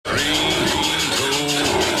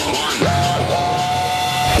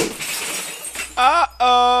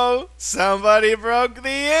Somebody broke the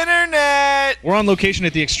internet! We're on location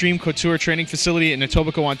at the Xtreme Couture training facility in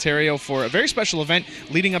Etobicoke, Ontario for a very special event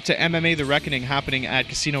leading up to MMA The Reckoning happening at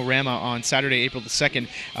Casino Rama on Saturday, April the 2nd.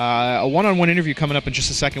 A one-on-one interview coming up in just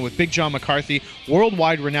a second with Big John McCarthy,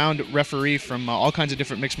 worldwide renowned referee from all kinds of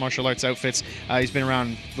different mixed martial arts outfits. He's been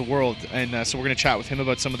around the world, and so we're going to chat with him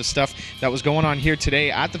about some of the stuff that was going on here today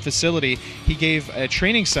at the facility. He gave a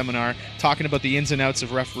training seminar talking about the ins and outs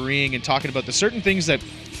of refereeing and talking about the certain things that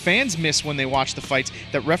fans miss when they watch the fights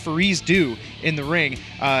that referees do in the ring,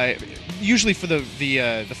 usually for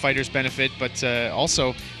the fighters' benefit, but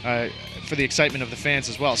also for the excitement of the fans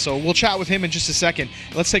as well. So we'll chat with him in just a second.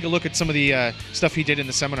 Let's take a look at some of the stuff he did in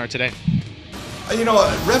the seminar today. You know,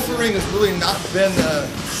 refereeing has really not been,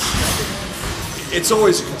 it's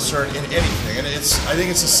always a concern in anything, and I think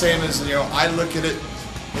it's the same as, I look at it,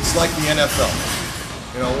 it's like the NFL.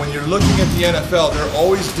 When you're looking at the NFL, they're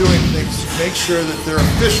always doing things to make sure that their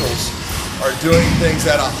officials are doing things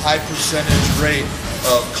at a high percentage rate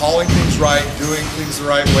of calling things right, doing things the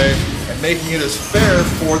right way, and making it as fair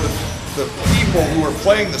for the people who are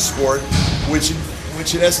playing the sport, which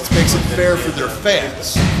in essence makes it fair for their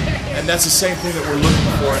fans. And that's the same thing that we're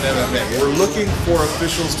looking for in MMA. We're looking for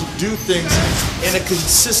officials to do things in a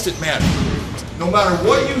consistent manner. No matter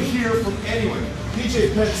what you hear from anyone,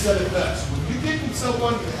 PJ Penn said it best. When you get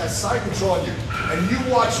someone that has side control on you, and you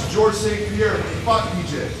watch George St. Pierre when he fought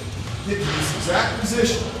BJ, get to this exact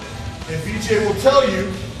position, and BJ will tell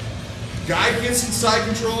you, guy gets in side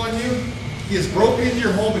control on you, he has broken into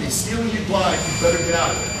your home and he's stealing you blind, you better get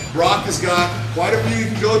out of it. Brock has got quite a few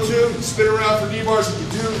you can go to, spin around for knee bars, he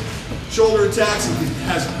can do shoulder attacks, and he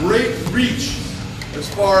has great reach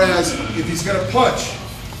as far as if he's going to punch.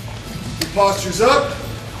 He postures up,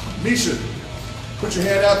 Misha, put your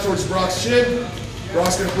hand out towards Brock's chin.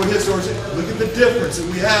 Brock's going to put his towards it. Look at the difference that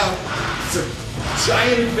we have. It's a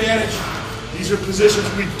giant advantage. These are positions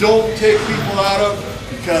we don't take people out of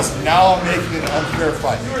because now I'm making it an unfair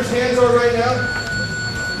fight. See where his hands are right now?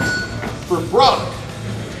 For Brock,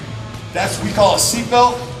 that's what we call a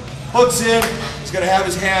seatbelt. Hooks in. He's going to have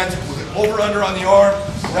his hands with an over-under on the arm,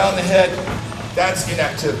 around the head. That's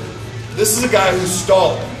inactivity. This is a guy who's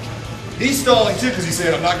stalling. He's stalling too because he's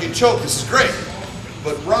saying, I'm not getting choked. This is great.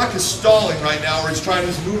 But Brock is stalling right now, where he's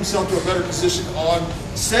trying to move himself to a better position on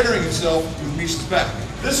centering himself with Misha's back.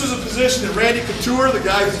 This was a position that Randy Couture, the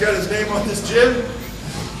guy who's got his name on this gym,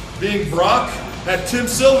 being Brock, had Tim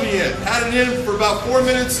Sylvie in. Had it in for about 4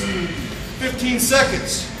 minutes and 15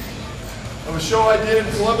 seconds of a show I did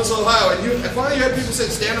in Columbus, Ohio. And finally you had people say,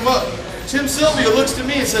 stand him up. Tim Sylvia looks to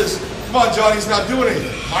me and says, come on, Johnny, he's not doing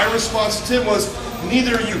anything. My response to Tim was,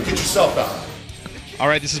 neither of you, get yourself out. All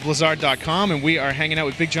right, this is Blezard.com, and we are hanging out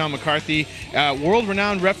with Big John McCarthy,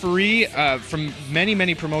 world-renowned referee from many,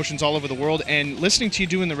 many promotions all over the world. And listening to you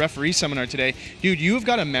doing the referee seminar today, dude, you've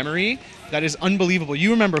got a memory that is unbelievable. You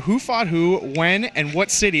remember who fought who, when, and what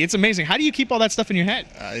city. It's amazing. How do you keep all that stuff in your head?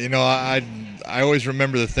 I always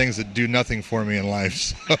remember the things that do nothing for me in life.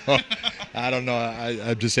 So I don't know.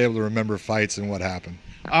 I'm just able to remember fights and what happened.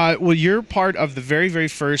 Well, you're part of the very, very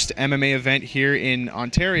first MMA event here in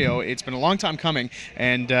Ontario. It's been a long time coming,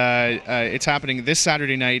 and it's happening this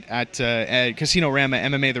Saturday night at Casino Rama,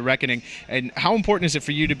 MMA The Reckoning. And how important is it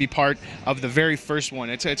for you to be part of the very first one?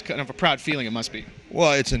 It's kind of a proud feeling, it must be.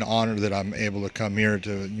 Well, it's an honor that I'm able to come here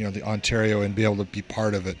to the Ontario and be able to be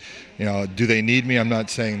part of it. Do they need me? I'm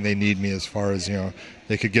not saying they need me as far as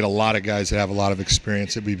they could get a lot of guys that have a lot of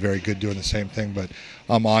experience. It'd be very good doing the same thing, but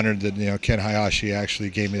I'm honored that Ken Hayashi actually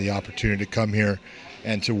gave me the opportunity to come here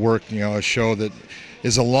and to work a show that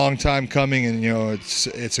is a long time coming, and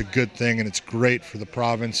it's a good thing, and it's great for the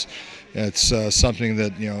province. It's something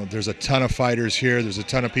that there's a ton of fighters here. There's a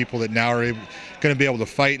ton of people that now are going to be able to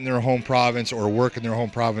fight in their home province or work in their home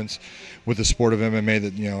province with the sport of MMA.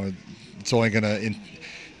 That it's only going to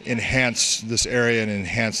enhance this area and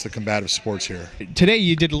enhance the combative sports here. Today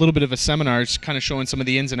you did a little bit of a seminar kind of showing some of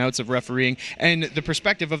the ins and outs of refereeing, and the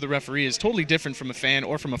perspective of the referee is totally different from a fan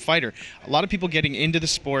or from a fighter. A lot of people getting into the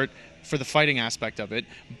sport for the fighting aspect of it,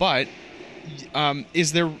 but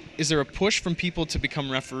is there a push from people to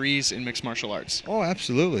become referees in mixed martial arts? Oh,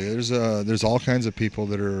 absolutely. There's all kinds of people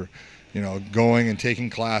that are going and taking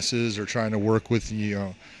classes or trying to work with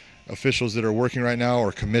officials that are working right now,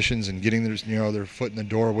 or commissions, and getting their foot in the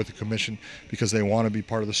door with the commission because they want to be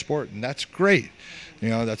part of the sport, and that's great.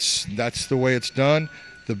 That's the way it's done.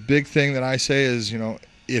 The big thing that I say is,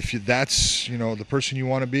 if that's the person you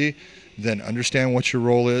want to be, then understand what your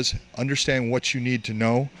role is, understand what you need to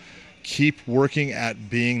know, keep working at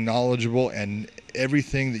being knowledgeable and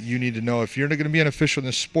everything that you need to know. If you're going to be an official in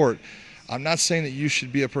this sport, I'm not saying that you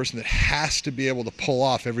should be a person that has to be able to pull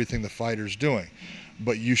off everything the fighter's doing,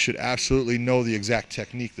 but you should absolutely know the exact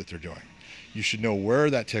technique that they're doing. You should know where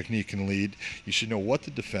that technique can lead. You should know what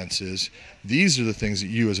the defense is. These are the things that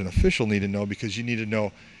you as an official need to know, because you need to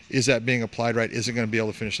know, is that being applied right? Is it going to be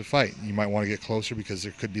able to finish the fight? You might want to get closer because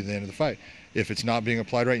there could be the end of the fight. If it's not being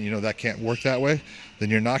applied right and you know that can't work that way, then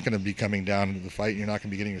you're not going to be coming down into the fight. You're not going to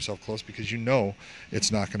be getting yourself close because you know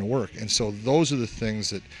it's not going to work. And so those are the things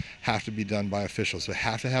that have to be done by officials. They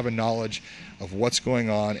have to have a knowledge of what's going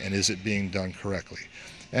on and is it being done correctly.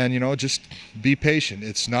 And, just be patient.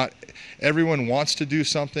 It's not, everyone wants to do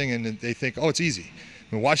something and they think, oh, it's easy.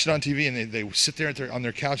 We watch it on TV and they sit there on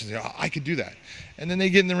their couch and say, oh, I could do that. And then they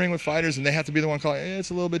get in the ring with fighters and they have to be the one calling, it's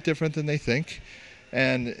a little bit different than they think.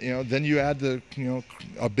 And, then you add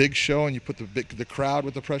a big show and you put the crowd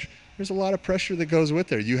with the pressure. There's a lot of pressure that goes with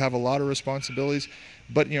there. You have a lot of responsibilities,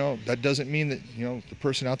 but, that doesn't mean that, the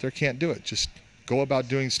person out there can't do it. Just go about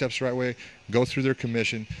doing steps the right way, go through their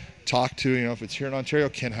commission, talk to, if it's here in Ontario,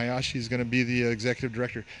 Ken Hayashi is going to be the executive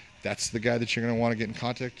director. That's the guy that you're going to want to get in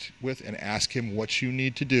contact with and ask him what you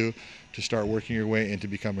need to do to start working your way into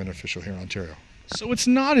becoming an official here in Ontario. So it's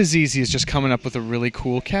not as easy as just coming up with a really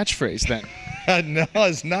cool catchphrase then? No,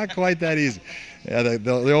 it's not quite that easy. Yeah,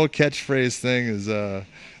 the old catchphrase thing is,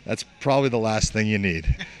 that's probably the last thing you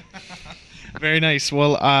need. Very nice.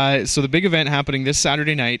 Well, so the big event happening this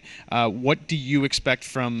Saturday night. What do you expect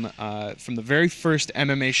from the very first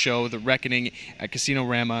MMA show, The Reckoning, at Casino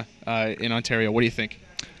Rama in Ontario? What do you think?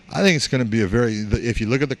 I think it's going to be if you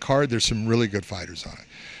look at the card, there's some really good fighters on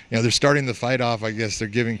it. They're starting the fight off. I guess they're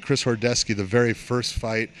giving Chris Hordesky the very first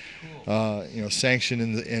fight, sanctioned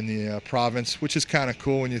in the province, which is kind of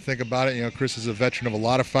cool when you think about it. Chris is a veteran of a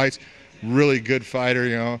lot of fights, really good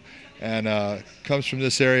fighter, and comes from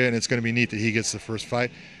this area, and it's going to be neat that he gets the first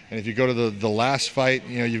fight. And if you go to the last fight,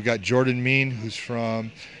 you've got Jordan Mean, who's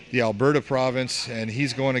from the Alberta province, and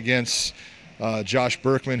he's going against Josh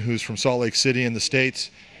Berkman, who's from Salt Lake City in the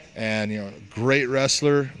States. And, great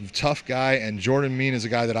wrestler, tough guy. And Jordan Mean is a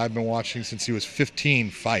guy that I've been watching since he was 15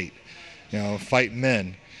 fight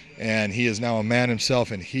men. And he is now a man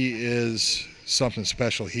himself, and he is something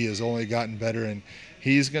special. He has only gotten better, and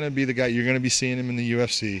he's going to be the guy. You're going to be seeing him in the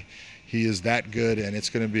UFC. He is that good, and it's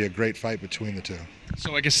going to be a great fight between the two.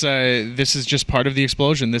 So I guess this is just part of the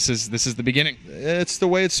explosion. This is the beginning. It's the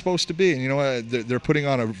way it's supposed to be. And they're putting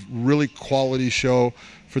on a really quality show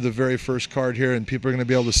for the very first card here, and people are going to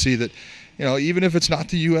be able to see that, even if it's not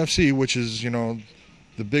the UFC, which is,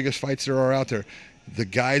 the biggest fights there are out there, the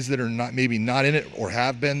guys that are maybe not in it or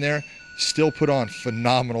have been there still put on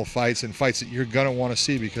phenomenal fights, and fights that you're going to want to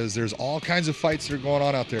see, because there's all kinds of fights that are going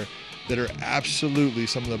on out there that are absolutely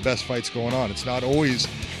some of the best fights going on. It's not always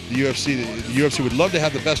the UFC. The UFC would love to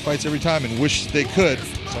have the best fights every time and wish they could.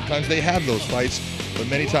 Sometimes they have those fights, but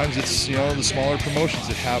many times it's, the smaller promotions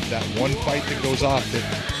that have that one fight that goes off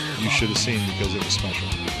that you should have seen because it was special.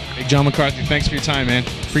 Big John McCarthy, thanks for your time, man.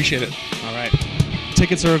 Appreciate it. All right.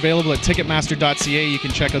 Tickets are available at Ticketmaster.ca. You can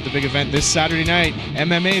check out the big event this Saturday night.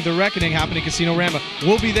 MMA, The Reckoning, happening at Casino Rama.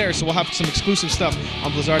 We'll be there, so we'll have some exclusive stuff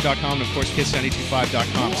on Blezard.com and, of course,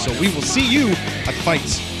 Kiss925.com. So we will see you at the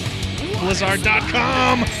fights.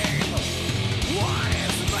 Blezard.com!